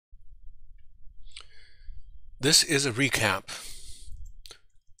This is a recap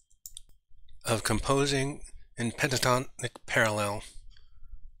of composing in pentatonic parallel,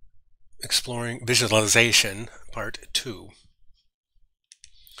 exploring visualization, part 2.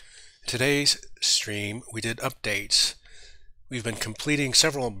 Today's stream, we did updates. We've been completing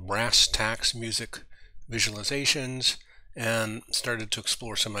several brass tacks music visualizations and started to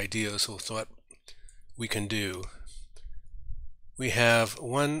explore some ideas with what we can do. We have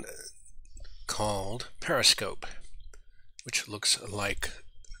one called Periscope, which looks like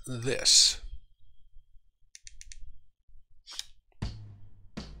this.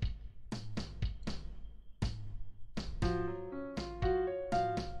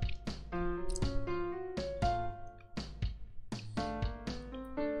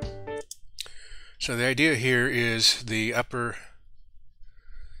 So the idea here is the upper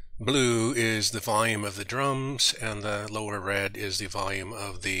blue is the volume of the drums and the lower red is the volume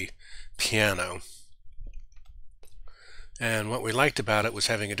of the piano. And what we liked about it was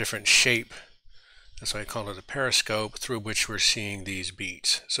having a different shape. That's why I call it a periscope, through which we're seeing these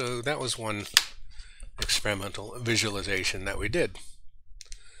beats. So that was one experimental visualization that we did.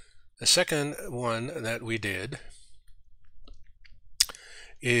 The second one that we did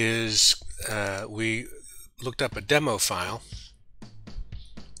is we looked up a demo file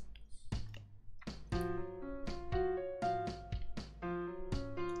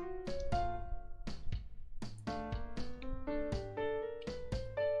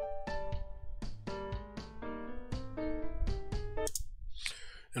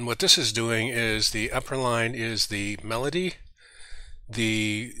and what this is doing is the upper line is the melody,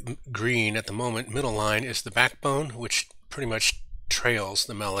 the green at the moment middle line is the backbone, which pretty much trails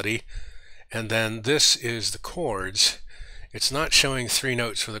the melody, and then this is the chords. It's not showing 3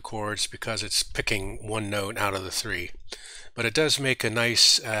 notes for the chords because it's picking one note out of the 3, but it does make a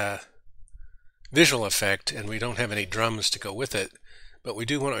nice visual effect, and we don't have any drums to go with it, but we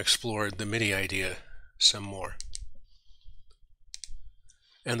do want to explore the MIDI idea some more.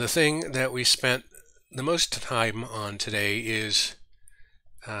 And the thing that we spent the most time on today is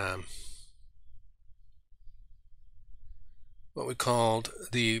what we called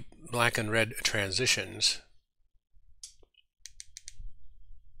the black and red transitions.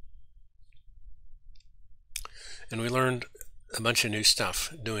 And we learned a bunch of new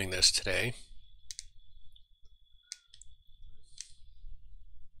stuff doing this today.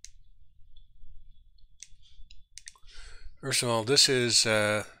 First of all, this is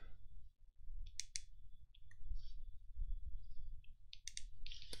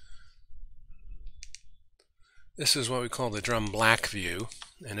what we call the drum black view,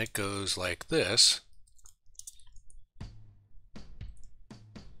 and it goes like this.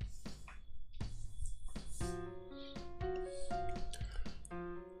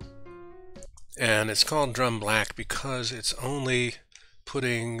 And it's called drum black because it's only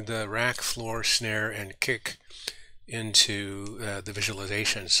putting the rack, floor, snare, and kick into the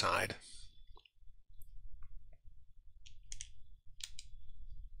visualization side.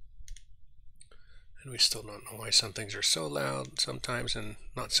 And we still don't know why some things are so loud sometimes and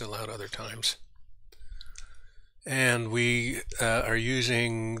not so loud other times. And we are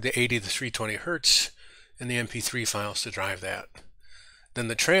using the 80 to 320 Hertz and the MP3 files to drive that. Then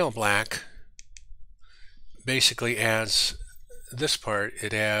the trail black basically adds this part.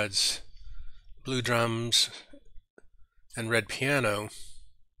 It adds blue drums and red piano.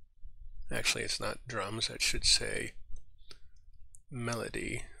 Actually, it's not drums, that should say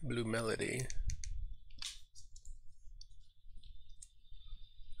melody, blue melody.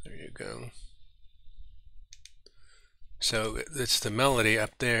 There you go. So it's the melody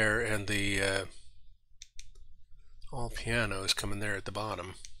up there and the all piano is coming there at the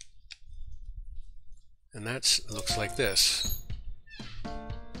bottom. And that looks like this.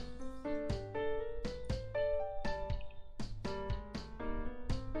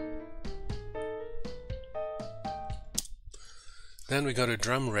 Then we go to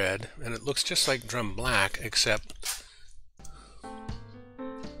drum red, and it looks just like drum black, except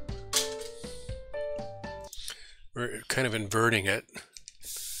we're kind of inverting it.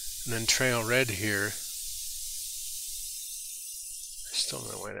 And then trail red here, I still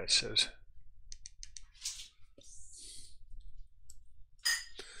don't know why that says,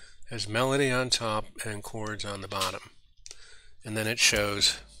 has melody on top and chords on the bottom. And then it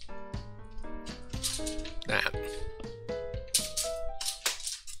shows that.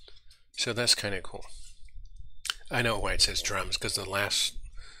 So that's kind of cool. I know why it says drums, because the last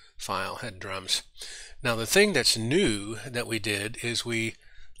file had drums. Now the thing that's new that we did is we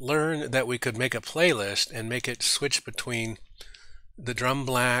learned that we could make a playlist and make it switch between the drum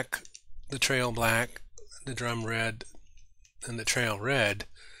black, the trail black, the drum red and the trail red,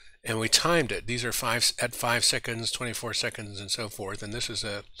 and we timed it. These are at 5 seconds, 24 seconds, and so forth, and this is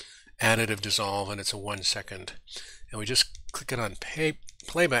a additive dissolve, and it's a 1 second. And we just click it on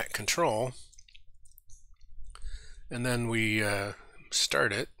playback control, and then we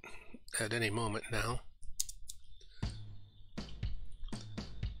start it at any moment now.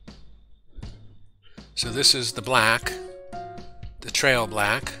 So this is the black, the trail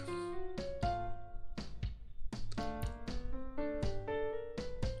black.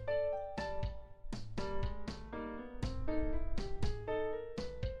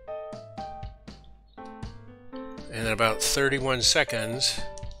 And in about 31 seconds,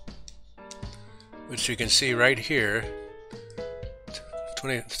 which you can see right here,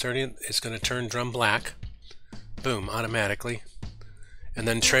 30, it's going to turn drum black, boom, automatically, and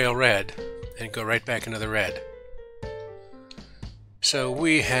then trail red, and go right back into the red. So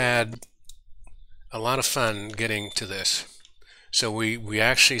we had a lot of fun getting to this. So we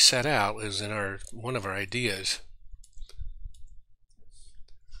actually set out, as in one of our ideas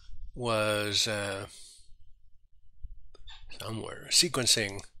was somewhere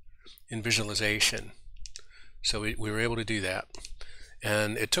sequencing in visualization. So we were able to do that,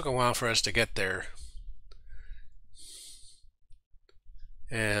 and it took a while for us to get there.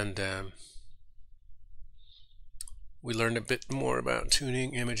 And we learned a bit more about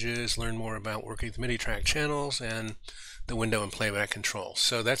tuning images, learned more about working with MIDI track channels and the window and playback control.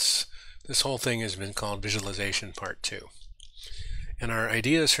 So this whole thing has been called Visualization Part 2. And our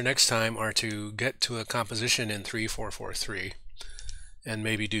ideas for next time are to get to a composition in 3/4/4/3 and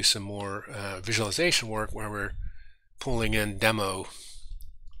maybe do some more visualization work where we're pulling in demo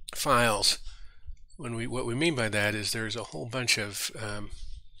files. What we mean by that is there's a whole bunch of,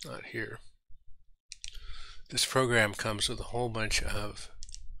 not here, this program comes with a whole bunch of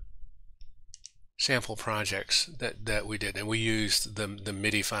sample projects that we did, and we used the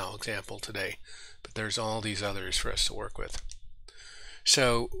MIDI file example today, but there's all these others for us to work with.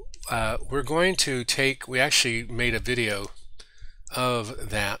 So we're going to we actually made a video of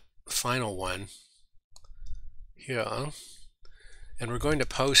that final one here, and we're going to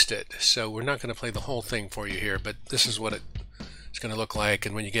post it. So we're not going to play the whole thing for you here, but this is what it's going to look like.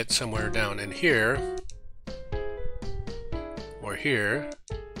 And when you get somewhere down in here or here,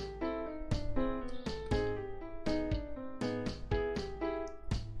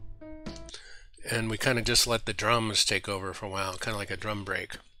 and we kind of just let the drums take over for a while, kind of like a drum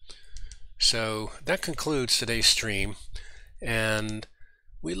break. So that concludes today's stream, and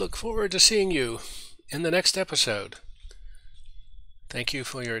we look forward to seeing you in the next episode. Thank you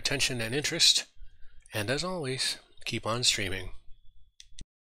for your attention and interest, and as always, keep on streaming.